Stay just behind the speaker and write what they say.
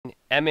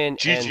Emin and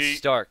GG.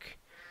 Stark.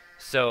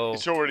 So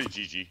It's already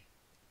GG.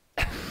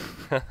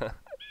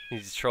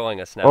 he's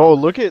trolling us now. Oh,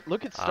 look at Um,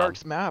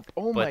 Stark's map.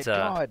 Oh my but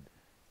God.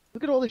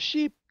 Look at all the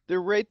sheep.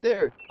 They're right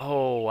there.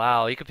 oh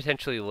wow, you could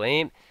potentially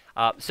lame.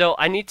 So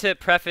I need to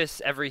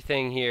preface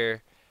everything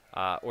here,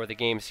 or the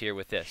games here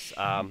with this.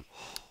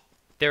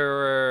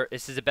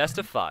 This is a best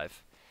of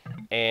 5,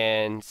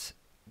 and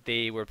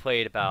they were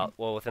played about,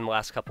 well, within the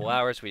last couple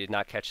hours. We did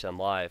not catch them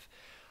live,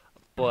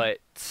 but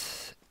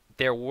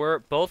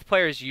both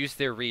players used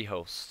their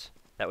rehost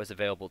that was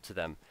available to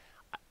them.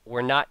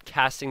 We're not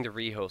casting the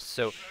rehost,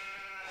 so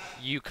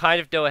you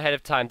kind of know ahead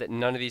of time that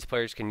none of these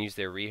players can use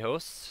their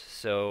rehosts.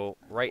 So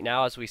right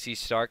now, as we see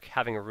Stark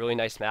having a really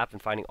nice map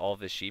and finding all of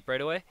his sheep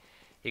right away,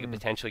 he could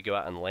potentially go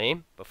out and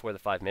lame before the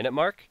 5-minute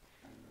mark.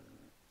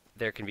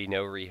 There can be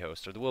no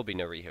rehost, or there will be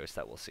no rehost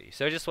that we'll see.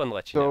 So I just want to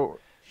let you know. So,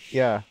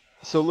 yeah.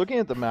 So looking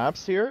at the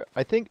maps here,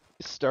 I think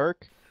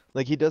Stark,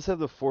 like he does have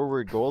the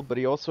forward gold, but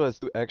he also has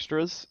 2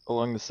 extras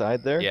along the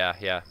side there. Yeah,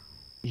 yeah.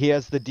 He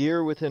has the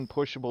deer within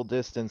pushable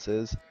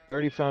distances.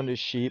 Already found his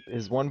sheep.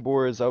 His one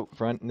boar is out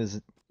front and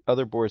his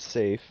other boar is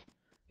safe.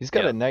 He's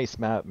got Yeah. a nice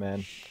map,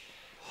 man.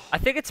 I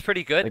think it's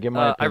pretty good. Like in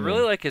my I really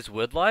opinion. like his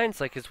wood lines.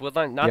 Like his wood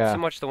line, not Yeah. so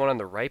much the one on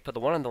the right, but the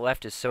one on the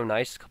left is so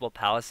nice. A couple of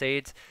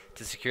palisades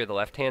to secure the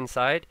left-hand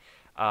side.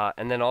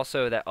 And then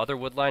also that other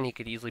wood line, he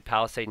could easily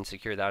palisade and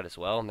secure that as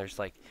well. And there's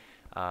like,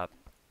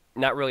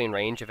 not really in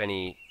range of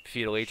any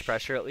feudal age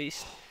pressure at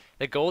least.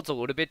 The gold's a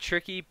little bit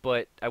tricky,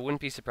 but I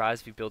wouldn't be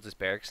surprised if he builds his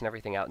barracks and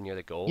everything out near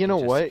the gold You know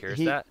and just what? secures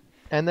that.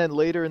 And then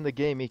later in the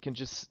game he can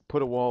just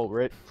put a wall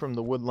right from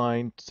the wood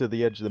line to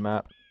the edge of the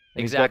map.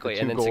 And he's got the Exactly,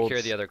 and 2 then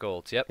secure the golds. other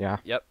golds. Yep, Yeah.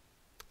 yep.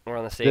 We're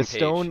on the same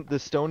page. The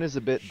stone is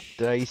a bit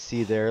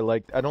dicey there.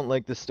 Like I don't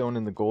like the stone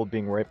and the gold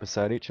being right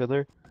beside each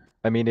other.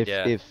 I mean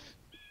Yeah. if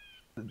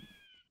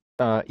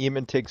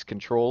Emin takes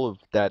control of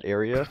that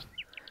area,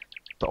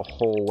 the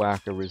whole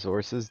whack of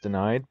resources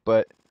denied.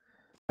 But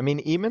I mean,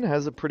 Emin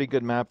has a pretty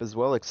good map as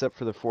well, except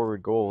for the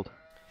forward gold.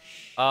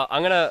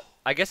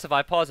 I guess if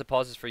I pause, it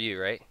pauses for you,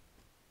 right?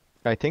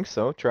 I think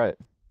so. Try it.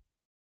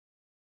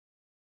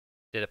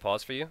 Did it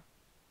pause for you?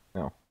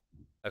 No,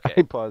 Okay.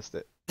 I paused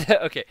it.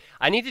 Okay.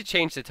 I need to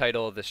change the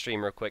title of the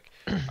stream real quick.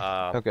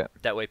 Okay.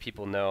 That way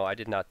people know I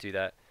did not do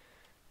that.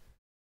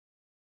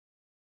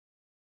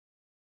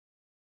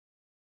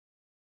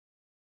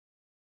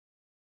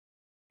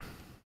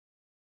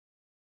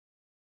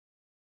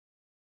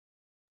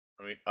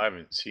 I mean, I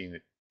haven't seen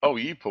it. Oh,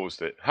 you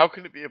paused it. How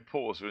can it be a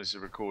pause when it's a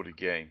recorded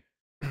game?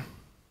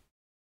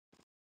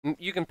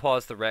 You can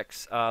pause the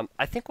Rex.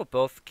 I think we'll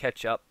both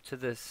catch up to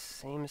the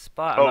same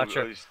spot. I'm Oh, not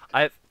sure.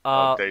 oh,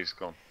 I've Dave's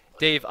gone.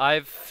 Dave,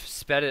 I've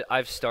sped it.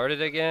 I've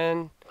started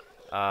again.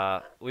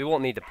 We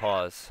won't need to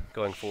pause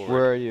going forward.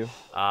 Where are you?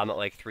 I'm at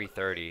like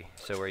 3:30.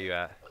 So where are you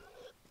at?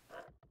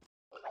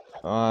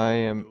 I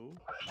am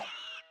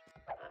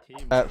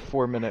at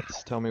 4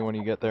 minutes. Tell me when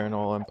you get there and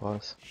I'll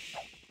unpause.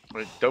 I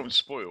mean, don't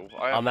spoil.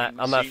 I'm at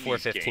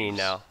 4:15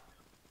 now.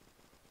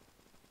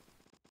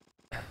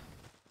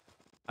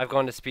 I've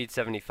gone to speed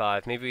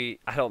 75. Maybe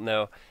I don't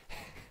know.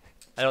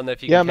 I don't know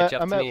if you can catch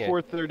up I'm to at me.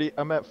 4:30.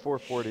 I'm at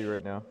 4:40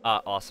 right now.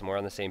 Awesome. We're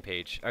on the same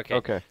page. Okay.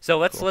 Okay. So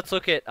let's Cool.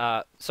 look at.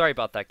 Sorry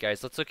about that,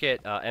 guys. Let's look at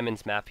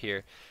Emin's map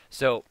here.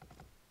 So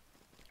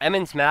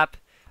Emin's map.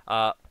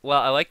 Well,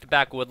 I like the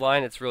back wood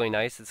line. It's really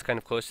nice. It's kind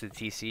of close to the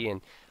TC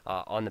and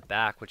on the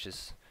back, which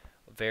is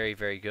very,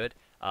 very good.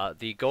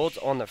 The gold's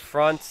on the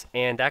front,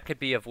 and that could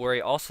be of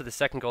worry. Also, the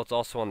second gold's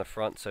also on the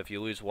front, so if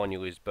you lose one, you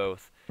lose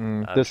both.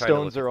 The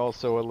stones are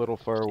also a little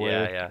far away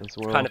yeah. as It's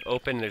well. kind of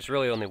open. There's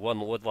really only one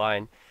wood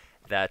line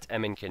that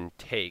Emin can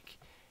take.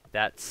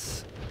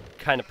 That's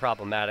kind of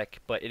problematic,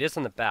 but it is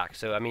on the back,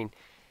 so I mean,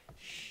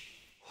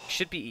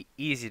 should be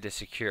easy to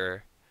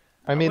secure.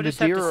 I mean, we'll the just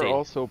have deer to are see.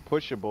 also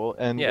pushable,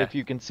 and Yeah. if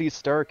you can see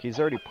Stark, he's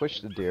already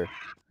pushed the deer.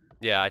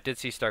 Yeah, I did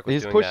see Stark was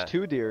He's doing pushed that.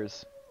 2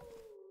 deers.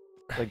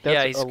 Like that's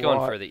Yeah, he's a going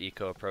lot. for the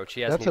eco approach.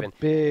 He hasn't That's even.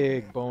 a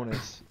big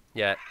bonus.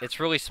 Yeah,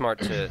 it's really smart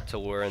to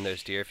lure in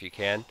those deer if you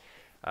can.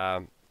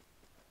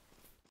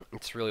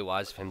 It's really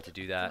wise of him to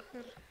do that.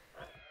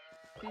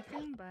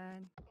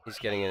 He's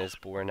getting in his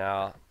boar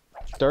now.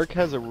 Stark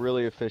has a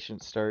really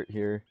efficient start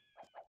here.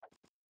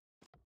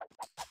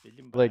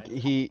 Like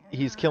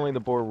he's killing the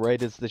boar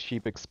right as the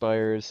sheep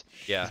expires.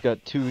 Yeah. He's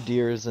got 2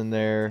 deers in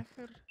there.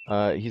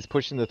 He's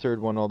pushing the 3rd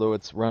one, although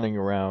it's running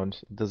around.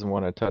 It doesn't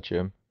want to touch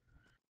him.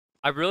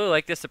 I really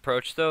like this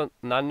approach, though.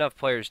 Not enough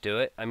players do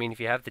it. I mean, if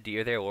you have the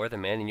deer there or the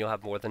man, and you'll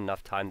have more than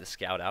enough time to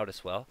scout out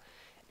as well.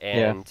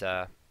 And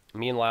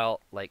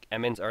meanwhile, like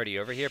Emin's already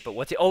over here. But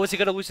what's he? Oh, is he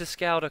gonna lose his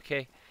scout?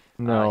 Okay.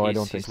 No, I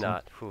don't think he's so.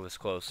 not. Who was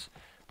close?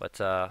 But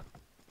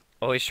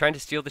oh, he's trying to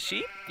steal the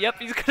sheep. Yep,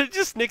 he's gonna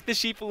just nick the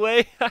sheep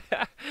away.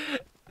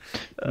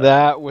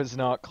 That was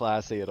not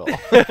classy at all.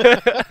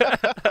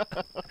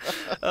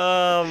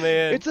 Oh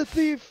man. It's a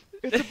thief!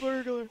 It's a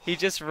burglar! He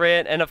just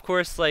ran, and of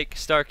course, like,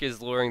 Stark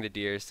is luring the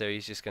deer, so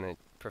he's just gonna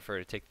prefer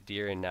to take the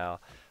deer in now.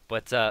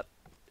 But,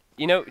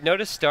 you know,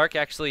 notice Stark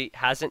actually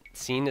hasn't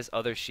seen his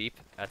other sheep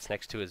that's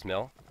next to his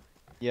mill.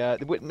 Yeah,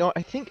 wait, no,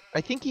 I think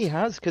he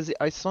has, because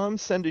I saw him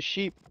send a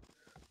sheep.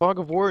 Fog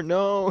of War,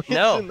 no, it's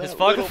No, in his that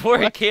fog little of war,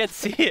 he black. can't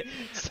see it.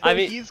 So I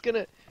mean, he's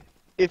gonna,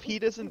 if he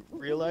doesn't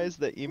realize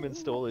that Eamon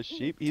stole his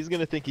sheep, he's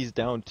gonna think he's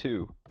down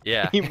too.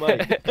 yeah. He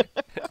might.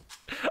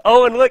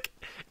 Oh, and look,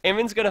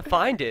 Emin's gonna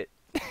find it.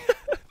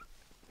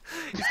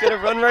 He's gonna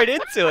run right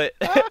into it.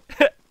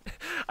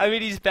 I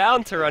mean, he's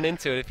bound to run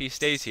into it if he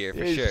stays here,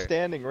 for He's sure.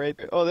 standing right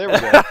there. Oh, there we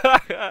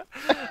go.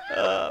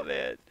 Oh,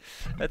 man.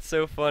 That's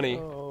so funny.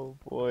 Oh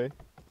boy.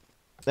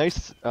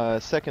 Nice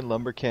second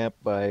lumber camp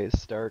by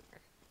Stark.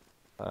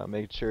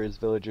 Make sure his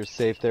villager's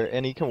safe there,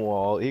 and he can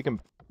wall. He can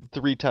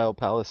 3-tile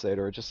palisade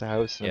or just a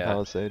house and a Yeah.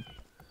 palisade,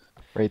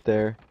 right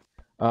there.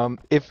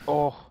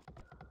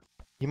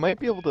 He might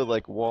be able to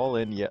like wall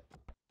in yet.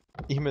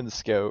 Eamon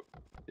scout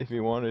if he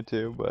wanted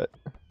to, but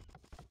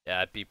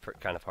Yeah, it'd be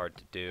kind of hard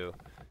to do.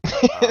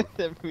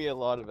 that'd be a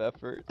lot of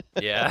effort.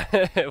 Yeah.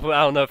 Well,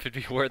 I don't know if it'd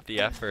be worth the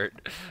effort.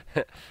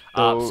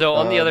 So, So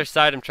on the other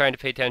side, I'm trying to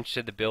pay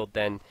attention to the build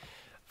then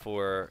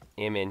for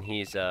Emin.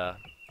 He's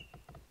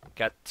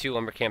got 2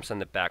 lumber camps on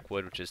the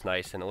backwood, which is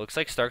nice, and it looks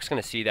like Stark's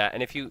going to see that.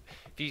 And if you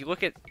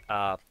look at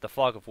the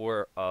fog of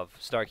war of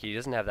Stark, he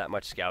doesn't have that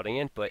much scouting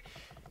in, but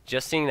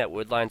just seeing that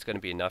wood line's going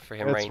to be enough for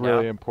him That's right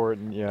really now.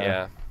 important, yeah.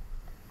 Yeah.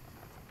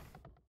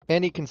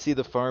 And he can see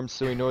the farm,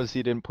 so he knows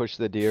he didn't push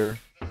the deer.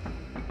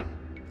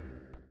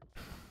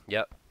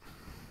 Yep.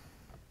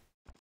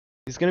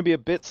 He's gonna be a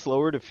bit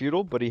slower to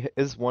feudal, but he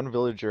is 1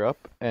 villager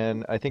up,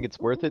 and I think it's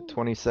worth it.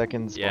 20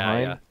 seconds Yeah,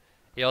 behind. yeah.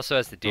 He also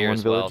has the deer one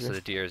as well, so villager.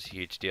 the deer is a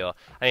huge deal.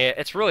 I mean,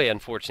 it's really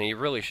unfortunate. He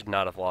really should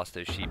not have lost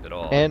those sheep at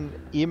all. And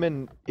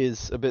Eamon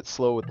is a bit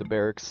slow with the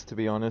barracks, to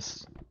be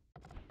honest.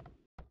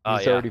 Oh,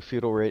 He's yeah. already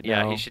feudal right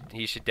Yeah, now.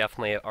 he should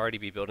definitely already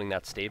be building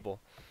that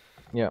stable.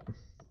 Yeah.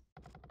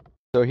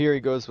 So here he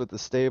goes with the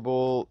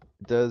stable.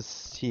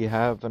 Does he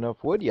have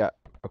enough wood? Yeah.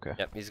 Okay.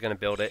 Yep, he's going to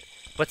build it.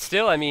 But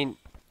still, I mean,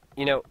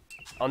 you know,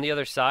 on the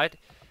other side,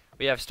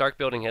 we have Stark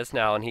building his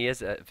now, and he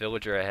is a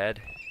villager ahead.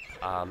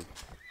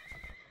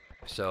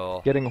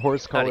 So Getting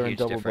horse not a collar and huge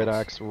double bit difference.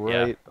 axe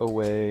right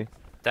away.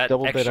 that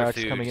Double bit extra axe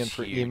food coming in is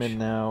for huge. Eamon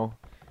now.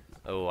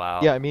 Oh,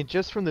 wow. Yeah, I mean,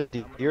 just from the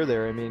deer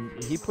there, I mean,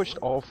 he pushed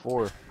all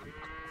 4.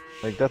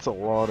 Like, that's a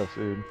lot of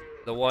food.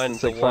 The one,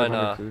 It's the like 500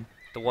 one, food.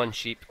 the one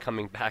sheep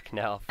coming back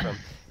now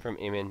from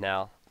Emin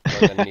now,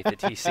 going underneath the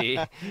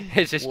TC,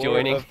 is just War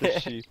joining. of the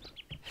sheep.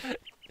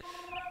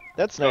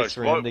 That's nice Guys,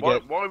 for him to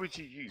get. why would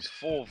you use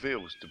 4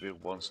 vills to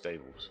build 1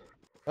 stables?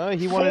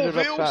 He wanted 4 it up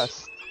vills?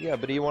 fast. Yeah,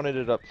 but he wanted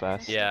it up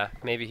fast. Yeah,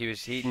 maybe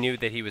he knew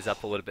that he was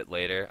up a little bit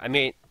later. I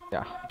mean,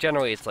 Yeah.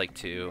 generally it's like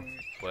 2,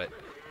 but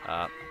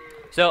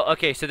so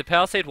okay, so the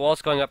palisade wall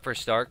is going up for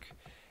Stark,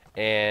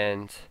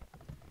 and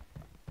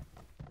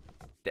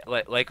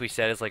like we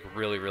said, it's like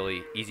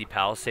really easy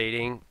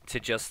palisading to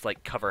just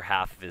like cover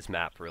half of his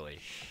map really.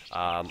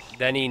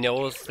 Then he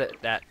knows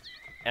that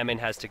Emin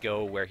has to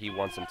go where he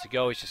wants him to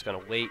go. He's just gonna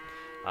wait.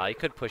 He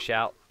could push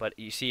out, but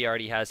you see he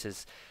already has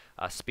his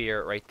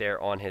spear right there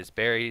on his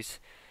berries.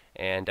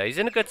 And he's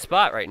in a good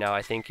spot right now.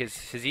 I think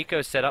his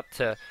eco's set up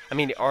to. I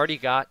mean, he already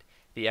got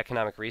the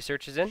economic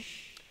researches in,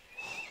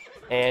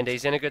 and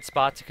he's in a good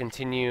spot to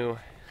continue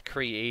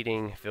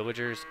creating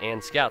villagers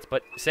and scouts.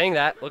 But saying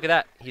that, look at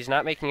that. He's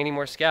not making any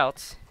more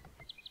scouts.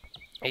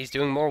 He's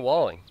doing more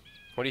walling.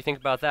 What do you think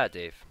about that,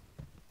 Dave?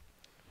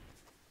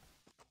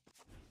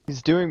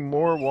 He's doing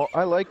more wall.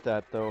 I like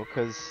that though,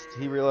 because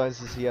he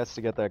realizes he has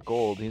to get that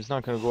gold. He's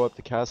not going to go up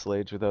to Castle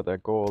Age without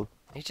that gold.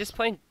 He's just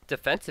playing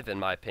defensive, in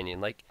my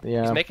opinion. Like,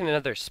 Yeah. he's making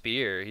another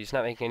spear. He's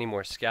not making any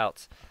more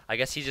scouts. I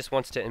guess he just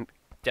wants to,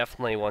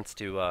 definitely wants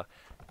to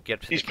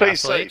get to He's the playing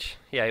castle safe. age.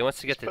 Yeah, he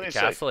wants to get to the playing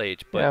safe. castle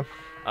age. But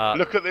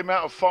Look at the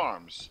amount of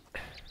farms.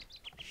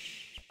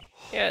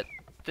 yeah,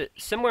 the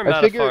similar I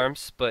amount of figure-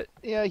 farms, but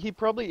Yeah, he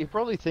probably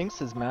thinks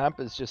his map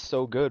is just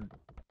so good,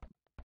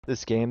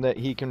 this game, that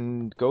he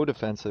can go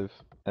defensive,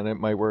 and it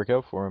might work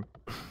out for him.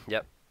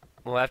 yep.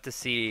 We'll have to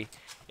see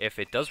if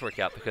it does work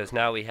out, because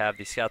now we have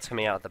these scouts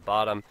coming out at the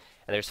bottom,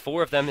 and there's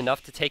 4 of them,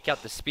 enough to take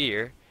out the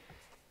spear.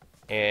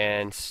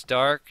 And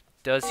Stark,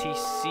 does he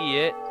see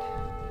it?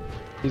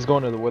 He's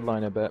going to the wood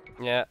line, I bet.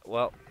 Yeah,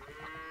 well,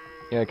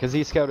 Yeah, because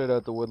he scouted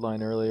out the wood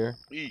line earlier.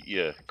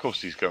 Yeah, of course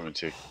he's going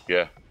to.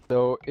 Yeah.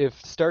 So if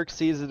Stark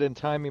sees it in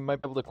time, he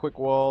might be able to quick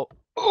wall.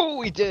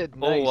 Oh, he did!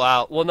 Nice. oh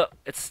wow. Well, no,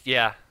 it's,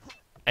 yeah.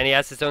 And he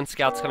has his own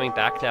scouts coming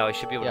back now. He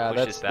should be able to Yeah,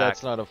 push his back.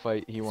 that's not a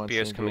fight he wants to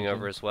Spear's coming engage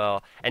over in. as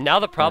well. And now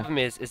the problem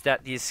is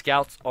that these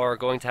scouts are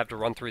going to have to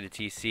run through the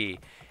TC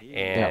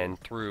and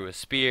through a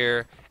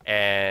spear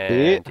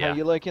and How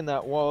you liking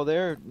that wall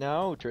there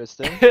now,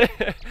 Tristan?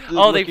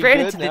 oh, they looking ran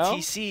good into the now?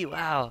 TC.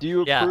 Wow. Do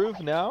you Yeah. approve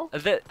now?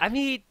 I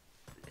mean,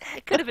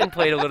 it could have been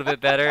played a little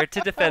bit better to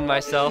defend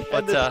myself, but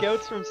And the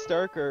scouts from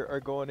Stark are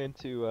going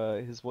into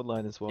his wood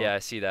line as well. yeah, I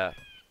see that.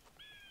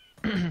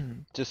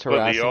 Just But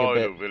harassing the a idle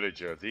bit.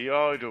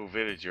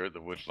 villager at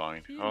the wood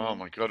line. Oh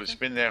my god, it's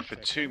been there for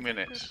 2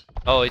 minutes.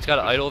 Oh, he's got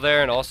an idol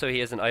there, and also he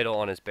has an idol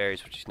on his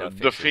berries, which he's not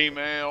The fixing.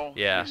 female.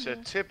 Yeah. It's a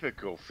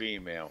typical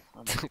female.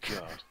 Oh my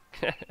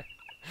god.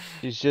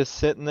 He's just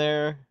sitting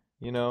there,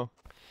 you know,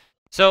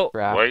 So,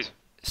 wrapped. Wait.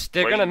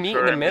 They're gonna Waiting meet for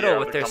in the him, middle yeah,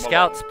 with to their come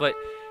scouts, along. but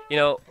you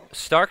know,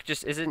 Stark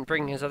just isn't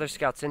bringing his other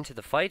scouts into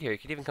the fight here. He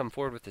could even come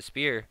forward with the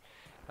spear.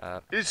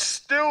 He's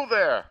still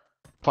there.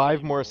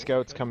 5 more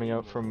scouts coming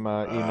out from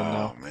Eamon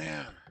now. Oh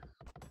man.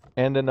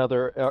 And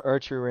another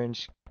archery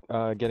range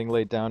getting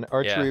laid down.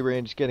 Archery Yeah.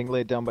 range getting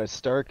laid down by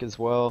Stark as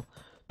well.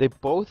 They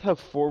both have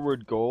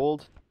forward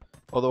gold,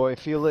 although I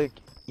feel like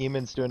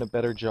Eamon's doing a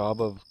better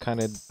job of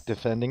kind of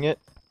defending it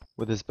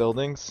with his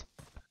buildings.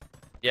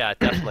 Yeah,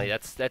 definitely.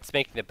 That's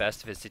making the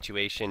best of his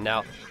situation.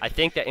 Now, I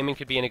think that Emin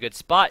could be in a good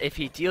spot if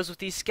he deals with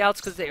these scouts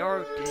because they do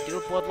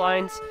have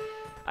bloodlines.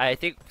 I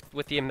think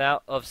with the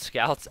amount of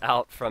scouts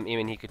out from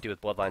Emin, he could do with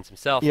bloodlines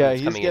himself. Yeah,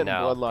 He's he's coming in getting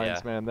now. bloodlines,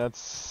 Yeah. man.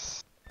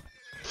 That's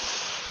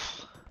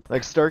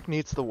like Stark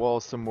needs the wall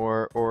some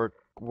more, or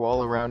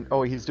wall around.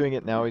 Oh, he's doing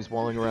it now. He's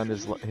walling around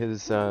his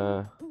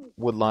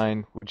wood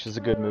line, which is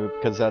a good move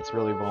because that's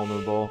really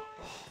vulnerable.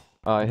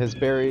 His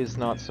berries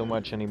not so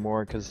much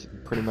anymore because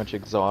pretty much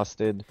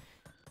exhausted.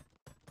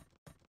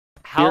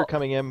 Spear How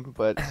coming in,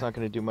 but it's not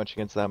going to do much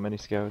against that many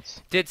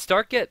scouts. did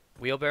Stark get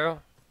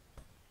wheelbarrow?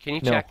 Can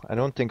you No, check? I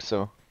don't think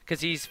so. Because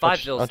he's I'll 5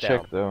 vills down.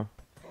 check though.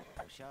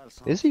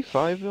 Is he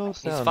 5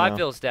 vills down? He's 5 now?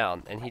 vills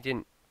down, and he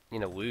didn't,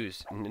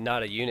 lose.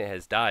 Not a unit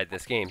has died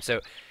this game. So,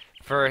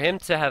 for him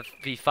to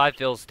be 5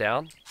 vills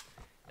down,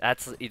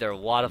 that's either a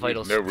lot of With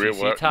idle no real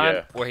CC work, time,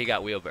 yeah. or he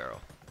got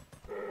wheelbarrow,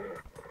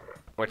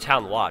 or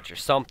town watch, or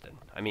something.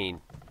 I mean,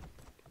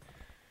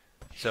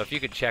 so if you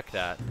could check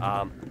that.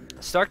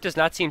 Stark does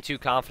not seem too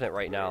confident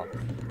right now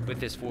with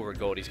his forward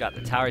gold. He's got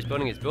the tower. He's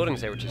building his buildings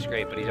there, which is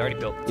great, but he's already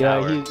built the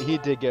tower. Yeah, he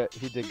did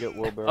get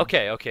wheelbarrow.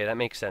 Okay, that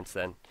makes sense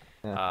then.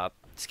 Yeah.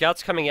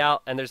 Scouts coming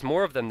out, and there's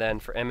more of them then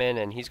for Emin,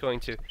 and he's going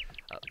to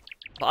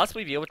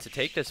possibly be able to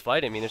take this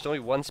fight. I mean, there's only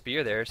one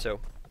spear there, so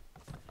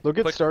Look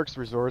at quick- Stark's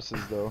resources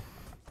though.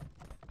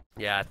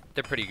 yeah,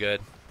 they're pretty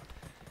good.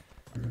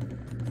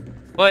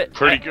 But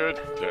Pretty good.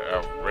 They're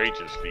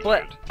outrageously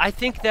But good. I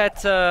think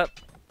that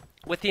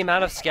with the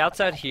amount of scouts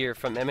out here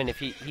from Emin, if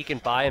he can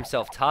buy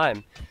himself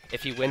time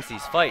if he wins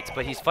these fights.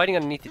 But he's fighting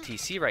underneath the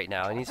TC right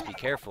now. He needs to be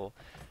careful.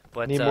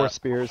 But Need more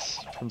spears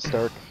from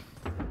Stark,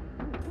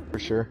 for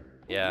sure.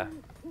 yeah,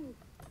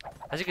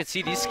 as you can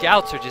see, these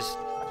scouts are just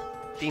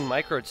being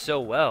microed so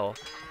well.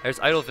 There's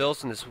idle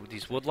vills in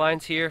these wood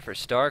lines here for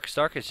Stark.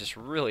 Stark is just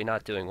really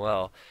not doing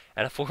well.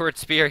 And a forward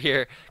spear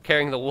here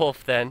carrying the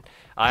wolf. Then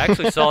I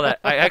actually saw that.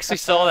 I actually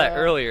saw that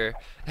earlier.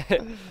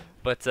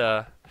 But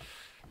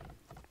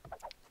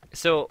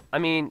so I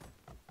mean,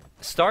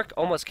 Stark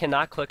almost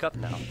cannot click up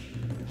now.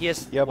 He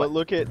has Yeah, what, but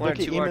look at one or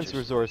two Eamon's archers.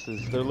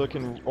 resources. They're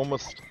looking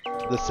almost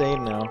the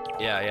same now.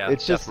 Yeah,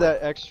 It's just definitely.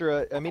 that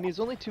extra. I mean, he's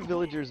only 2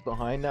 villagers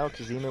behind now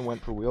because Eamon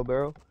went for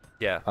wheelbarrow.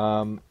 Yeah.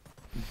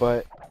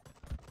 But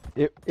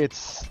it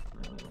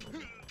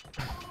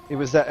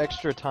was that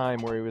extra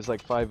time where he was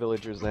like 5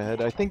 villagers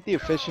ahead. I think the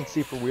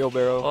efficiency for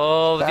wheelbarrow.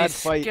 Oh, bad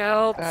these fight,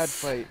 scouts. Bad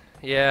fight.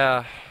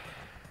 Yeah.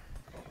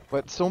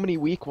 But so many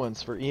weak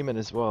ones for Eamon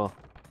as well.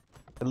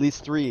 At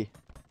least 3.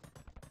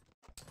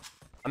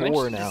 I'm 4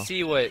 interested now. to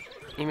see what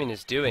Emin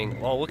is doing.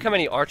 Well, look how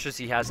many archers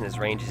he has in his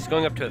range. He's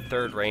going up to a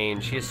 3rd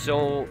range. He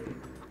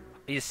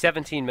has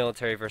 17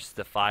 military versus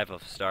the 5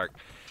 of Stark.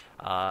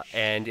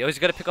 And he's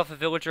got to pick off a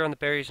villager on the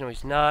berries. No,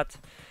 he's not.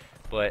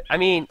 But, I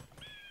mean,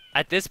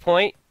 at this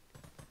point,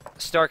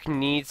 Stark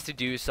needs to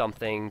do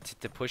something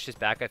to push this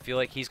back. I feel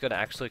like he's going to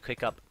actually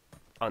pick up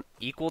on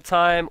equal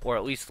time, or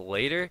at least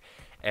later.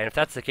 And if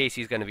that's the case,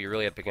 he's going to be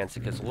really up against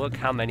it, because look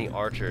how many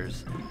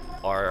archers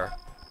are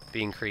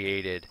being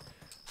created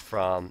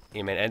from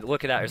Emin. And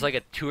look at that. There's like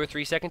a 2 or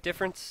 3 second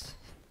difference.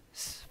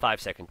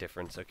 5 second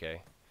difference.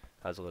 Okay.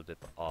 I was a little bit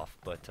off,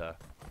 but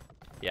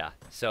yeah.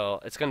 So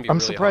it's going to be I'm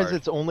really surprised hard.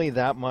 it's only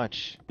that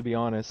much, to be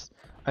honest.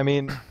 I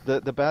mean,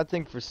 the bad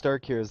thing for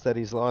Stark here is that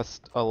he's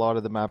lost a lot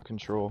of the map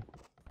control.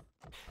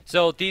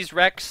 So these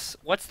wrecks,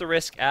 what's the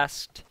risk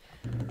asked?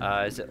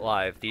 Is it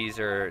live?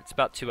 It's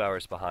about 2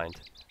 hours behind.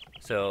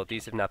 So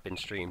these have not been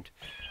streamed.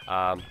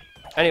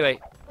 Anyway,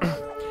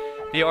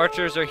 the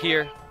archers are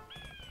here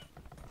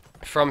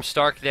from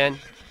Stark then.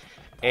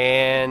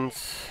 And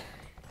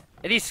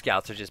these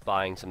scouts are just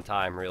buying some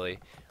time, really.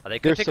 They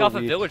could They're pick so off a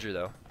weak. villager,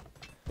 though.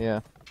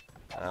 Yeah.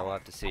 We'll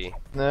have to see.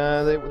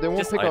 Nah, they won't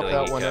Just pick up idling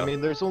that one. eco. I mean,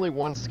 there's only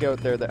one scout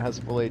there that has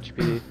full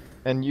HP,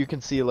 and you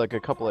can see like a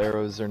couple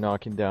arrows are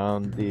knocking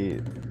down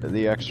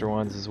the extra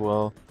ones as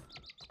well.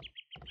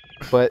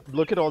 But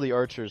look at all the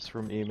archers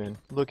from Eamon.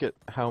 Look at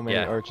how many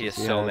Yeah, archers he has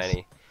so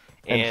many.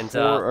 And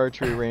 4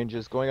 archery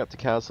ranges going up to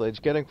Castle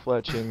Edge, getting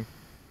fletching.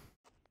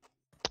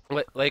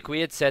 Like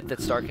we had said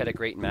that Stark had a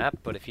great map,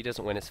 but if he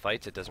doesn't win his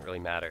fights, it doesn't really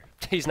matter.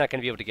 He's not going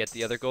to be able to get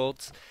the other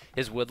golds.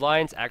 His wood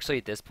lines, actually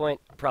at this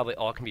point, probably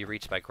all can be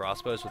reached by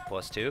crossbows with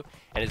 +2,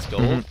 and his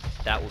gold,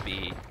 that will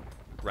be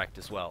wrecked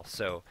as well.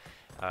 So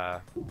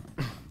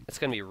it's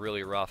going to be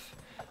really rough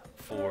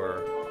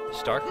for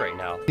Stark right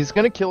now. He's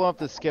gonna kill off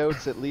the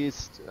scouts at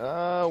least.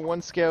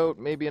 1 scout,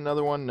 maybe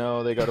another one.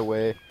 No, they got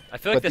away. I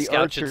feel like But the the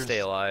scout should archers- stay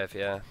alive,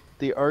 yeah.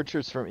 The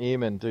archers from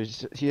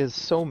Eamon, he has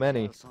so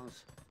many.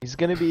 He's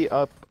gonna be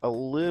up a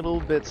little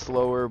bit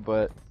slower,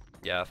 but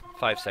Yeah,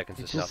 5 seconds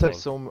You is just nothing.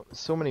 have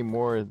so many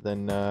more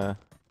than the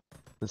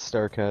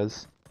Stark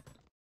has.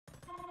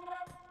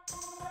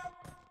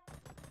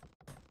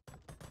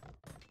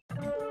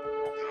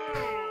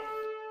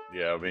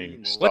 Yeah, I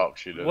mean, Stark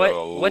should have done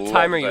a What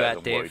time lot are you better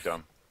at, than what he Dave?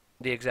 done.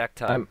 The exact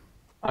time.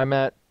 I'm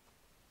at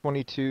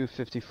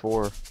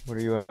 22:54. What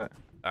are you at?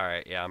 All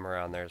right, yeah, I'm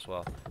around there as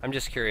well. I'm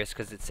just curious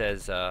because it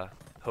says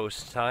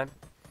host time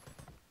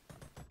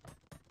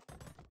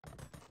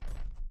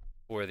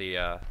for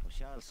the.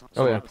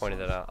 Someone pointed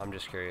that out. I'm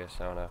just curious.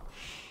 I don't know.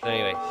 But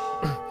anyway,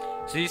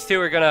 so these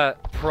two are gonna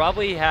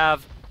probably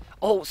have.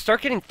 Oh,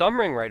 start getting thumb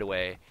ring right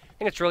away.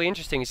 I think it's really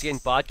interesting. He's getting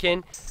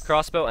bodkin,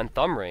 crossbow, and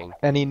thumb ring.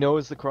 And he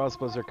knows the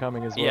crossbows are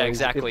coming as well. Yeah,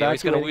 exactly. Oh,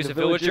 he's gonna evacuating lose the a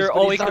villager. villagers, but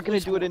Oh, he's he not could gonna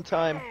lose. do it in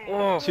time.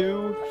 Oh.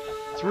 2,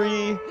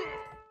 3.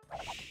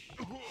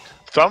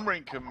 Thumb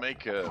ring can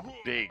make a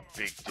big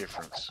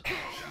difference.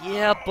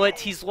 Yeah, but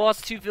he's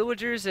lost 2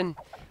 villagers, and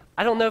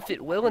I don't know if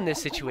it will in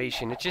this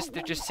situation. It's just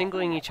they're just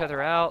singling each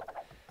other out,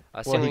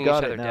 Well, singling he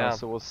got each other it now, down.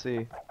 so we'll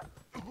see.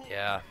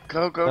 Yeah.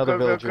 Go, Another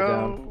go, villager go,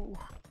 down. go.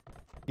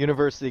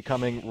 University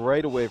coming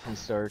right away from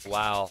Stark.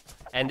 Wow.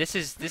 And this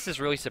is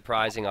really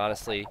surprising,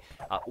 honestly.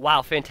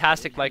 Wow,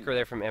 fantastic micro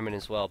there from Emin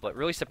as well, but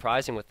really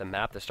surprising with the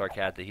map the Stark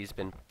had that he's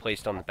been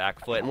placed on the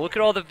back foot. And look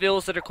at all the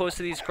vills that are close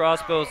to these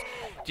crossbows.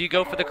 Do you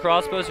go for the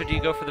crossbows or do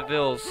you go for the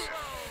vills?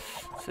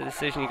 It's a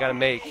decision you gotta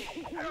make.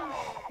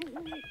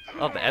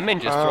 Oh, but Emin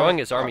just throwing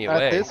his army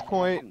away. At this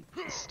point,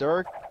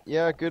 Stark,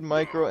 yeah, good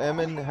micro.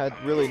 Emin had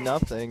really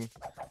nothing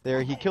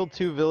there. He killed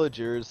 2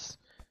 villagers.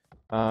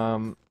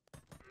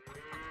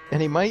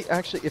 And he might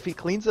actually, if he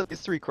cleans up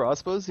his 3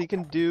 crossbows, he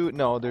can do.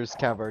 No, there's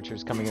cav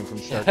archers coming in from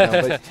Stark now,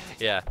 but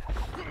Yeah.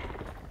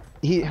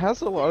 he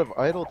has a lot of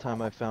idle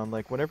time. I found,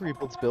 like whenever he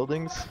builds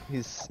buildings,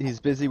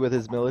 he's busy with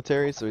his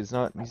military, so he's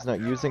not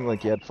using,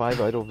 like he had 5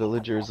 idle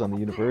villagers on the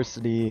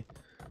university.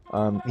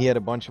 He had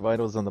a bunch of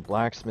idols on the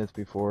blacksmith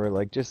before.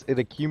 Like just it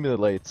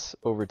accumulates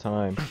over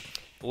time.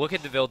 Look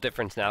at the vill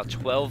difference now.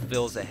 12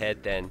 vills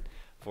ahead then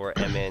for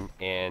Emin,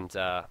 and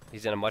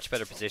he's in a much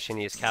better position.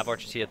 He has cav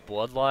archers, he has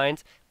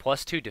bloodlines,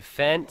 +2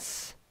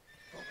 defense.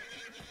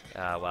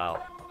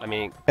 Wow. I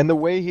mean, And the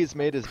way he's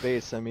made his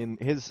base, I mean,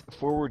 his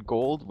forward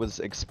gold was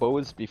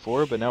exposed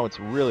before, but now it's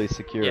really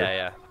secure.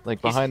 yeah.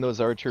 Like behind those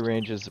archer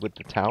ranges with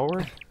the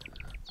tower.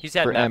 He's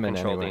had For map Emin,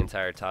 control anyway. the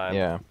entire time.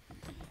 Yeah.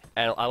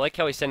 And I like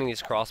how he's sending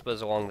these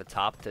crossbows along the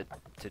top to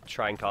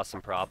try and cause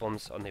some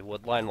problems on the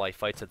wood line while he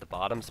fights at the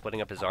bottom,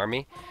 splitting up his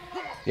army.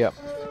 Yep.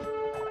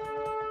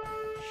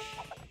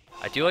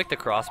 I do like the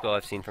crossbow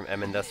I've seen from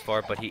Emin thus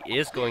far, but he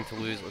is going to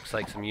lose, looks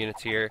like, some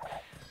units here.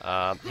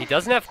 He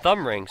doesn't have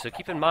thumb ring, so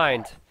keep in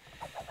mind,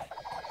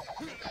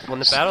 when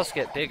the battles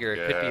get bigger,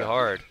 it could be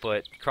hard,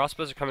 but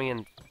crossbows are coming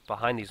in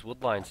behind these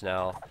wood lines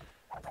now.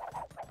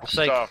 Looks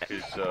like Stark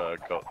has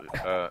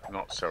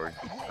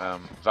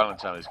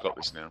Valentine has got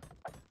this now.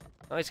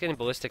 oh, he's getting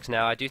ballistics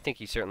now. I do think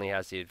he certainly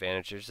has the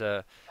advantage. There's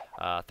a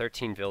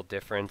 13 build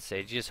difference. So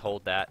you just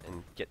hold that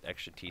and get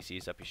extra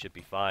TCs up, you should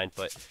be fine.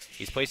 But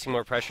he's placing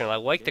more pressure, and I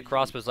like the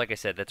crossbows, like I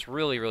said. That's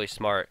really, really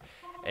smart.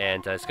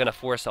 And it's going to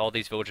force all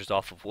these villagers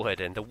off of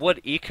wood. And the wood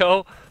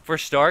eco for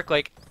Stark,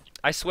 like,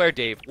 I swear,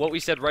 Dave, what we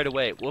said right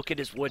away, look at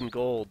his wood and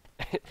gold.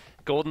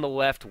 Gold on the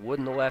left, wood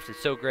on the left,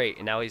 it's so great.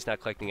 And now he's not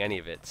collecting any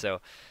of it.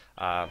 So,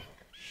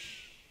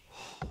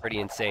 pretty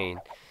insane.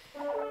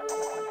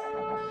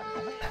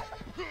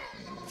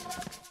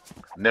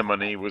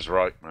 Nimoni was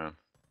right, man.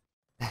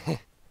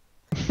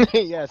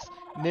 Yes,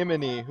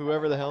 Nimini,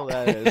 whoever the hell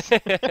that is.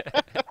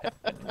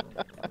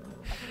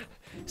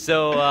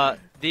 So,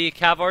 the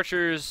cav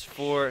archers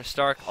for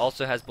Stark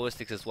also has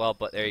ballistics as well,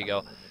 but there you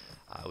go.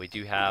 We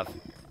do have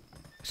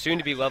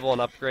soon-to-be level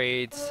and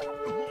upgrades.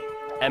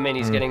 Emin,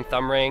 he's getting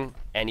thumb ring,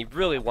 and he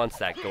really wants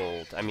that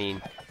gold. I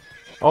mean...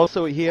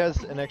 Also, he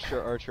has an extra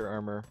archer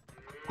armor.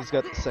 He's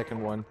got the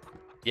second one.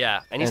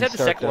 Yeah, and he's And had the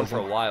Stark second one for a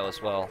doesn't. while as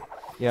well.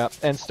 Yeah,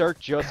 and Stark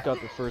just got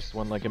the first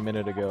one like a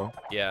minute ago.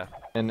 Yeah.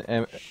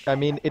 And I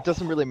mean, it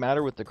doesn't really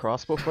matter with the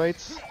crossbow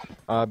fights,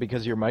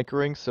 because you're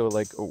microing, so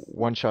like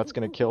one shot's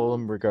gonna kill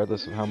him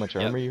regardless of how much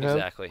armor you have.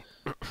 Exactly.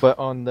 But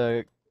on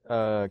the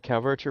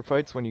cav archer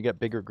fights, when you get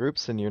bigger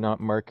groups and you're not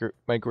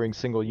microing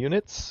single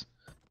units,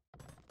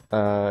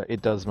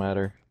 it does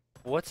matter.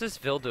 What's this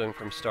Vil doing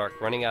from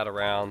Stark? Running out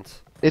around...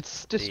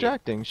 It's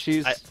distracting.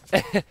 She's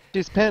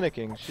she's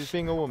panicking. She's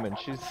being a woman.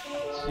 She's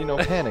you know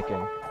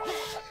panicking.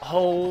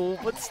 Oh,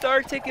 but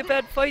Stark taking a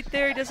bad fight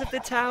there. He doesn't have the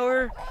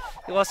tower.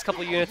 He lost a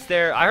couple units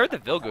there. I heard the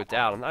Vil go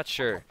down. I'm not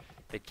sure.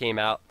 They came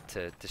out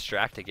to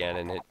distract again,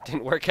 and it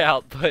didn't work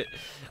out. But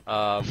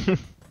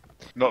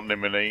Not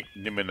Nimini,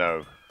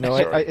 Nimino. No,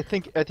 Sorry. I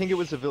think it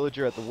was a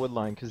villager at the wood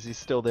line because he's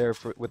still there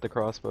with the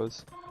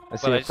crossbows. I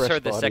see but I a just fresh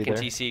heard the body second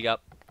there. TC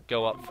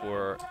go up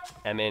for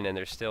Emin, and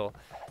there's still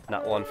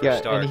not one for Yeah,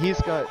 Stark. and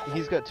he's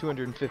got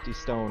 250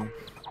 stone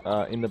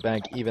in the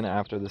bank even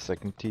after the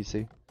second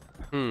TC.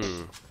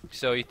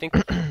 So you think...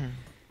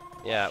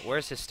 Yeah,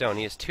 where's his stone?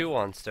 He has 2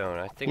 on stone.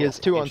 I think He that's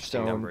has an 2 on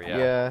interesting stone. number,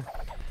 Yeah.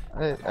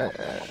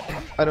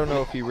 I don't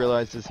know if he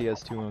realizes he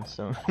has 2 on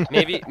stone.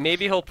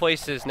 Maybe he'll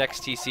place his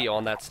next TC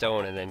on that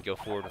stone and then go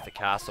forward with a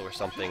castle or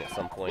something at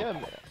some point. Yeah,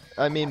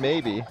 I mean,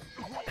 maybe.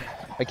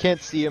 I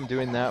can't see him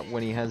doing that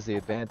when he has the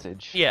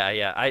advantage.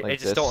 Yeah. I Like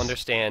just don't this.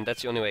 understand.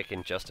 That's the only way I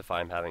can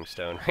justify him having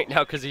stone right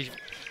now, because I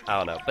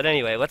don't know. But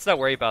anyway, let's not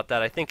worry about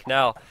that. I think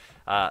now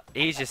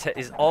he's just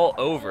is all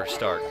over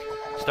Stark.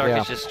 Stark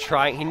Yeah. is just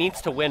trying. He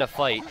needs to win a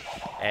fight,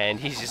 and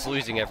he's just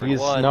losing every He's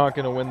one. not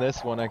gonna win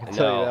this one, I can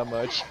tell you No. that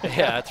much.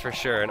 Yeah, that's for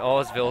sure. And all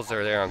his villas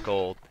are there on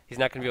gold. He's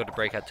not going to be able to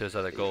break out to his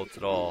other golds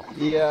at all.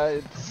 Yeah,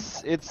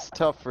 it's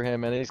tough for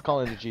him, and he's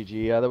calling it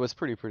GG. Yeah, that was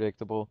pretty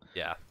predictable.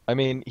 Yeah. I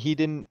mean, he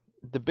didn't.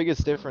 The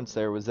biggest difference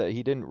there was that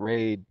he didn't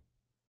raid.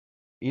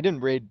 He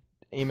didn't raid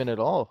Emin at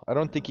all. I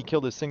don't think he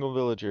killed a single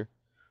villager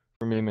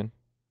from Emin.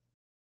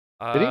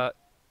 Did he?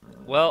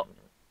 Well,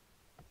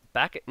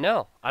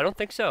 no, I don't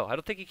think so. I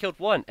don't think he killed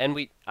one. And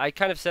I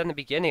kind of said in the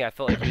beginning, I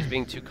felt like he was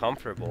being too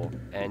comfortable,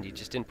 and he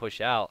just didn't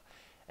push out.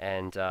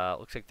 And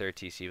looks like their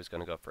TC was going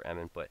to go for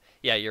Emin, but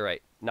yeah, you're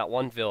right. Not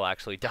one Vill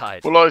actually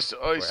died. Well, I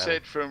for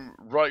said Emin.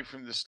 right from the